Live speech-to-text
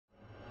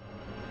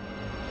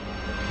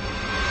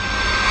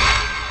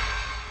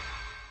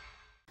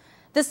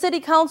The City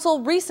Council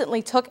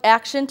recently took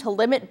action to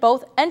limit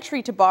both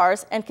entry to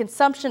bars and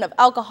consumption of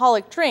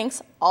alcoholic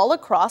drinks all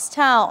across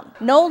town.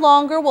 No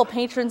longer will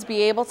patrons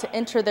be able to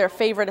enter their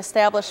favorite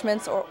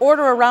establishments or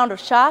order a round of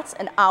shots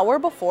an hour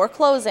before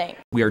closing.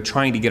 We are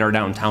trying to get our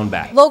downtown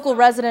back. Local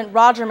resident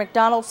Roger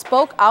McDonald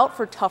spoke out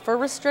for tougher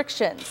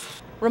restrictions,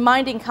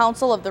 reminding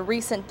council of the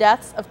recent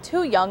deaths of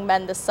 2 young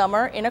men this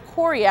summer in a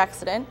quarry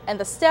accident and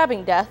the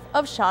stabbing death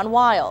of Shaun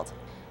Wild.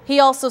 He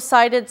also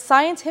cited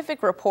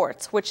scientific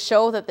reports which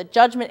show that the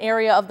judgment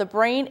area of the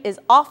brain is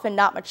often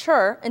not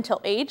mature until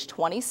age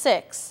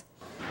 26.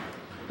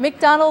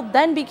 McDonald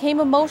then became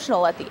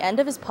emotional at the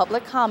end of his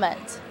public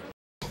comment.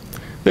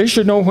 They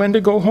should know when to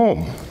go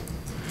home.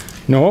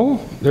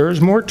 No, there is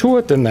more to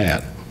it than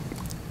that.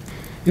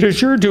 It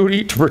is your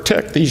duty to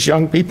protect these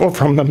young people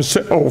from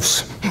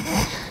themselves,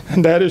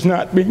 and that is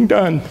not being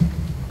done.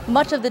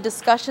 Much of the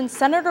discussion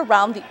centered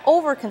around the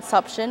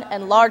overconsumption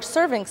and large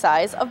serving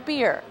size of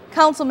beer.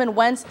 Councilman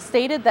Wentz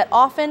stated that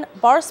often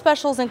bar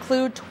specials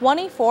include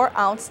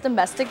 24-ounce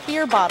domestic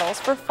beer bottles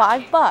for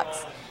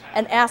 $5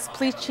 and asked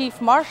Police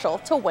Chief Marshall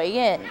to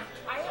weigh in.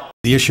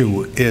 The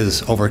issue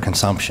is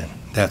overconsumption.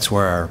 That's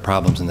where our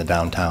problems in the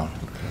downtown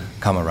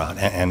come around.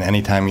 And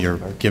anytime you're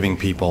giving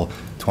people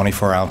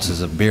 24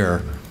 ounces of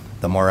beer,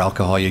 the more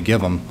alcohol you give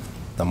them,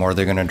 the more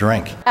they're going to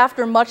drink.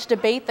 After much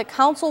debate, the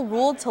council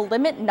ruled to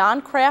limit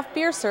non-craft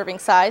beer serving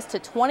size to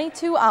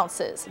 22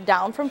 ounces,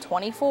 down from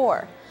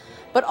 24,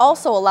 but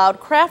also allowed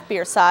craft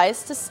beer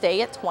size to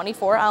stay at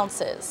 24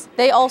 ounces.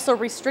 They also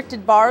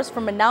restricted bars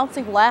from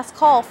announcing last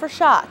call for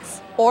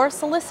shots or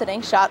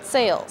soliciting shot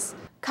sales.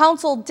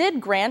 Council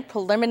did grant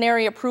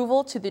preliminary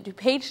approval to the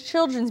DuPage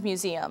Children's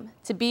Museum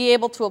to be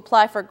able to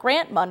apply for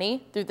grant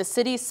money through the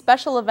city's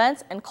Special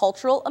Events and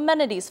Cultural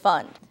Amenities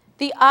Fund.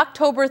 The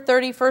October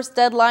 31st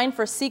deadline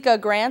for SECA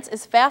grants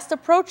is fast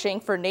approaching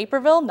for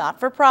Naperville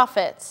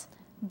not-for-profits.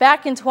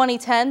 Back in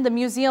 2010, the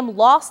museum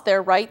lost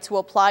their right to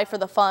apply for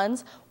the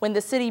funds when the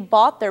city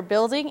bought their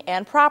building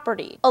and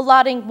property,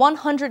 allotting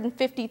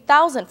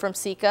 $150,000 from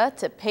SECA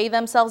to pay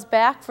themselves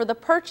back for the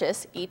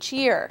purchase each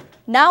year.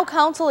 Now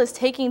council is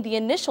taking the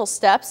initial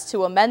steps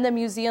to amend the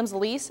museum's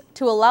lease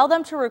to allow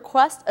them to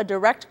request a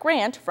direct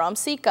grant from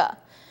SECA.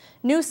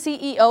 New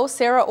CEO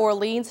Sarah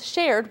Orleans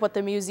shared what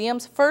the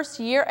museum's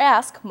first-year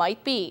ask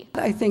might be.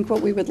 I think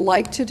what we would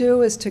like to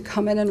do is to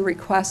come in and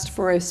request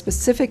for a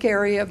specific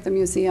area of the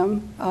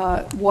museum,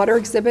 water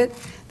exhibit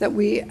that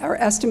we are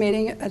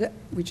estimating,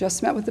 we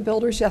just met with the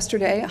builders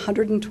yesterday,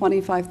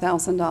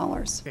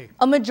 $125,000.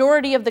 A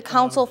majority of the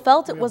council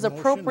felt it was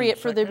appropriate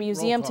for the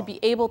museum to be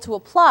able to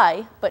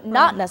apply, but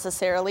not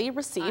necessarily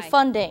receive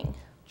funding.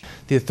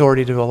 The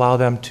authority to allow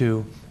them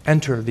to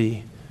enter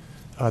the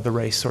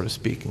race, so to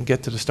speak, and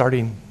get to the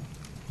starting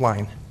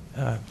line,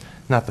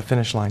 not the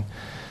finish line.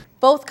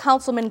 Both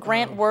Councilman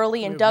Grant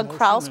Wehrli and Doug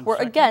Kraus were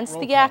against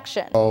the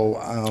action. So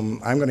I'm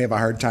going to have a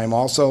hard time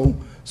also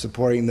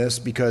supporting this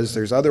because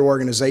there's other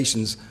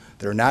organizations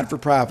that are not for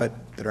profit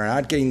that are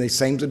not getting the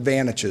same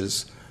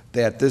advantages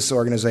that this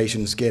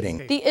organization is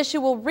getting. The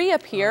issue will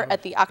reappear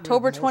at the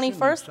October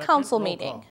 21st council meeting.